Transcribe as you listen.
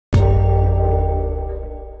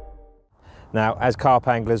Now, as carp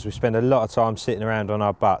anglers, we spend a lot of time sitting around on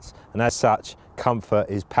our butts, and as such, comfort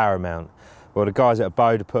is paramount. Well, the guys at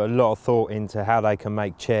Abode have put a lot of thought into how they can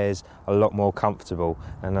make chairs a lot more comfortable,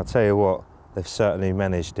 and I'll tell you what, they've certainly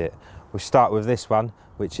managed it. We'll start with this one,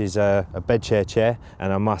 which is a bedchair chair,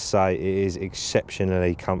 and I must say it is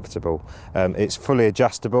exceptionally comfortable. It's fully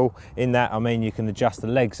adjustable. In that, I mean, you can adjust the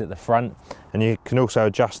legs at the front, and you can also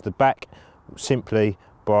adjust the back simply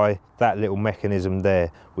by that little mechanism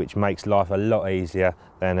there, which makes life a lot easier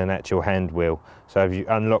than an actual hand wheel. So if you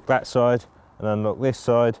unlock that side and unlock this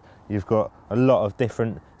side, you've got a lot of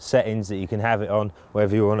different settings that you can have it on,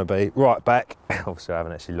 whether you want to be right back, obviously I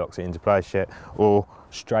haven't actually locked it into place yet, or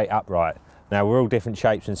straight upright. Now, we're all different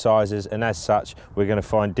shapes and sizes, and as such, we're going to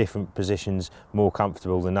find different positions more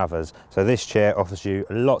comfortable than others. So this chair offers you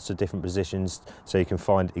lots of different positions, so you can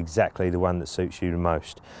find exactly the one that suits you the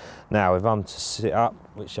most. Now, if I'm to sit up,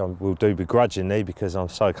 which I will do begrudgingly because I'm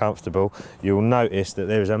so comfortable, you'll notice that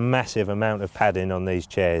there is a massive amount of padding on these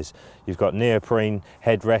chairs. You've got neoprene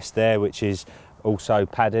headrest there, which is also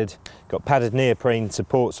padded. Got padded neoprene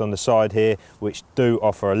supports on the side here, which do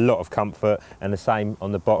offer a lot of comfort, and the same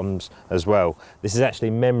on the bottoms as well. This is actually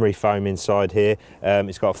memory foam inside here.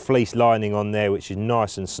 It's got a fleece lining on there, which is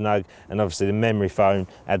nice and snug, and obviously the memory foam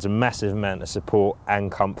adds a massive amount of support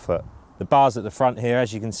and comfort. The bars at the front here,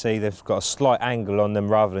 as you can see, they've got a slight angle on them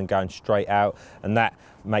rather than going straight out, and that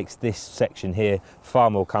makes this section here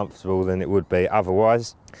far more comfortable than it would be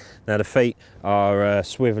otherwise. Now, the feet are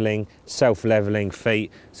swiveling, self-leveling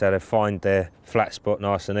feet, so they find their flat spot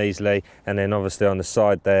nice and easily, and then obviously on the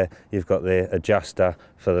side there you've got the adjuster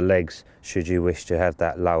for the legs should you wish to have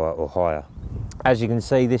that lower or higher. As you can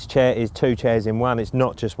see, this chair is two chairs in one. It's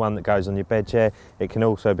not just one that goes on your bed chair, it can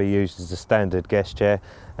also be used as a standard guest chair,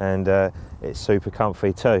 and it's super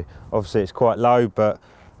comfy too. Obviously it's quite low, but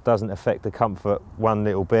doesn't affect the comfort one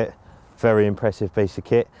little bit. Very impressive piece of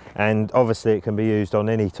kit, and obviously it can be used on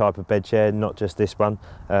any type of bed chair, not just this one.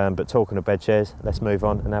 But talking of bed chairs, let's move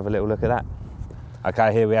on and have a little look at that.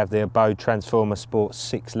 Okay, here we have the Abode Transformer Sport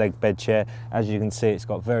 6-leg bed chair. As you can see, it's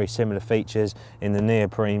got very similar features in the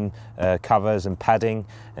neoprene covers and padding,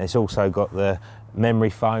 and it's also got the memory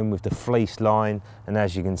foam with the fleece line, and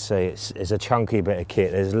as you can see, it's a chunky bit of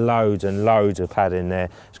kit. There's loads and loads of padding there.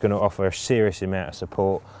 It's going to offer a serious amount of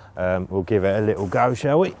support. We'll give it a little go,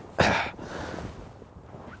 shall we?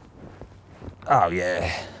 Oh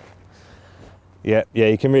yeah. Yeah,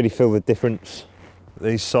 you can really feel the difference.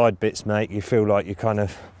 These side bits, mate, you feel like you're kind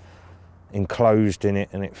of enclosed in it,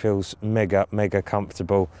 and it feels mega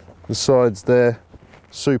comfortable. The sides there,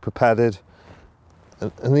 super padded,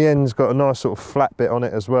 and the end's got a nice sort of flat bit on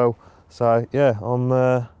it as well. So yeah,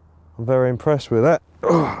 I'm very impressed with that.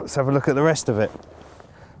 Let's have a look at the rest of it.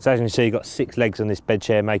 So as you can see, you've got 6 legs on this bed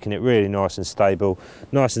chair, making it really nice and stable,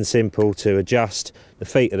 nice and simple to adjust. The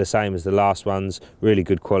feet are the same as the last ones, really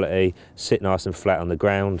good quality, sit nice and flat on the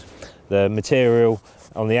ground. The material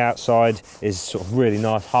on the outside is sort of really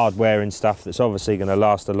nice hard wearing stuff that's obviously going to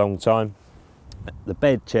last a long time. The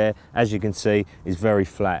bed chair, as you can see, is very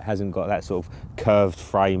flat, hasn't got that sort of curved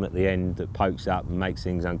frame at the end that pokes up and makes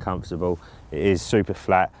things uncomfortable. It is super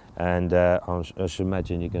flat, and I should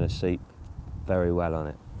imagine you're going to sleep very well on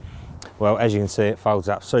it. Well, as you can see, it folds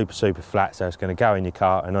up super flat, so it's going to go in your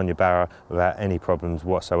car and on your barrow without any problems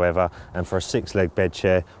whatsoever. And for a 6-leg bed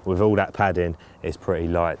chair with all that padding, it's pretty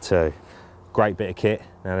light too. Great bit of kit.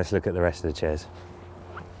 Now let's look at the rest of the chairs.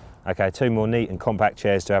 Okay, 2 more neat and compact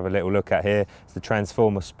chairs to have a little look at here. It's the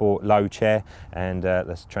Transformer Sport Low chair and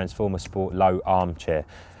the Transformer Sport Low armchair.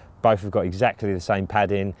 Both have got exactly the same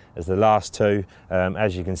padding as the last two.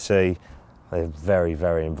 As you can see, they're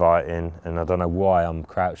very inviting, and I don't know why I'm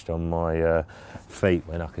crouched on my feet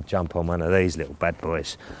when I could jump on one of these little bad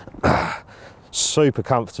boys. Super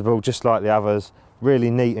comfortable, just like the others.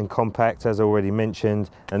 Really neat and compact, as already mentioned.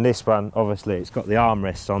 And this one, obviously, it's got the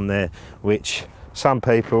armrests on there, which some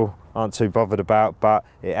people aren't too bothered about, but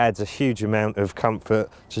it adds a huge amount of comfort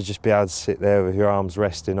to just be able to sit there with your arms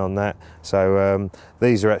resting on that. So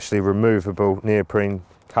these are actually removable neoprene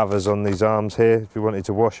covers on these arms here if you wanted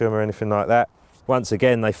to wash them or anything like that. Once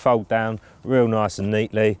again, they fold down real nice and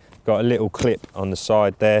neatly. Got a little clip on the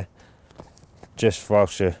side there, just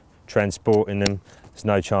whilst you're transporting them. There's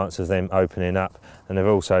no chance of them opening up, and they've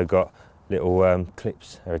also got little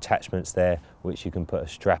clips or attachments there which you can put a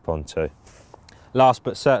strap onto. Last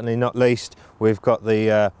but certainly not least, we've got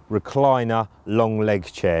the recliner long leg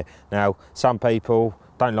chair. Now, some people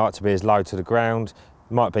don't like to be as low to the ground.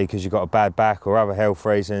 Might be because you've got a bad back or other health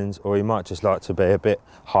reasons, or you might just like to be a bit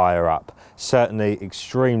higher up. Certainly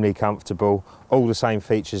extremely comfortable, all the same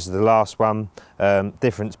features as the last one.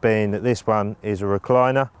 Difference being that this one is a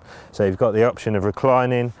recliner. So you've got the option of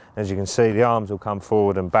reclining. As you can see, the arms will come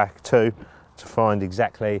forward and back too, to find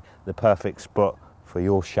exactly the perfect spot for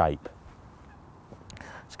your shape.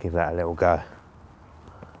 Let's give that a little go.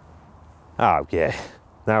 Oh yeah,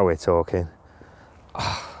 now we're talking.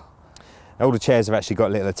 All the chairs have actually got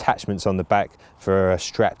little attachments on the back for a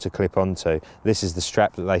strap to clip onto. This is the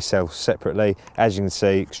strap that they sell separately. As you can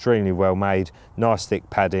see, extremely well made, nice thick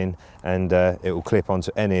padding, and it will clip onto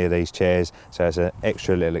any of these chairs. So it's an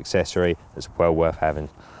extra little accessory that's well worth having.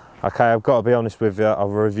 Okay, I've got to be honest with you, I've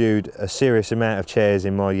reviewed a serious amount of chairs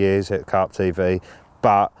in my years at Carp TV,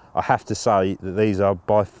 but I have to say that these are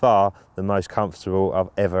by far the most comfortable I've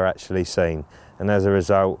ever actually seen. And as a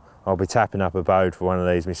result, I'll be tapping up Abode for one of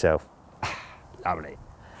these myself. Lovely.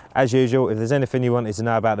 As usual, if there's anything you wanted to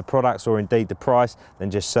know about the products or indeed the price, then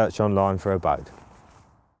just search online for Abode.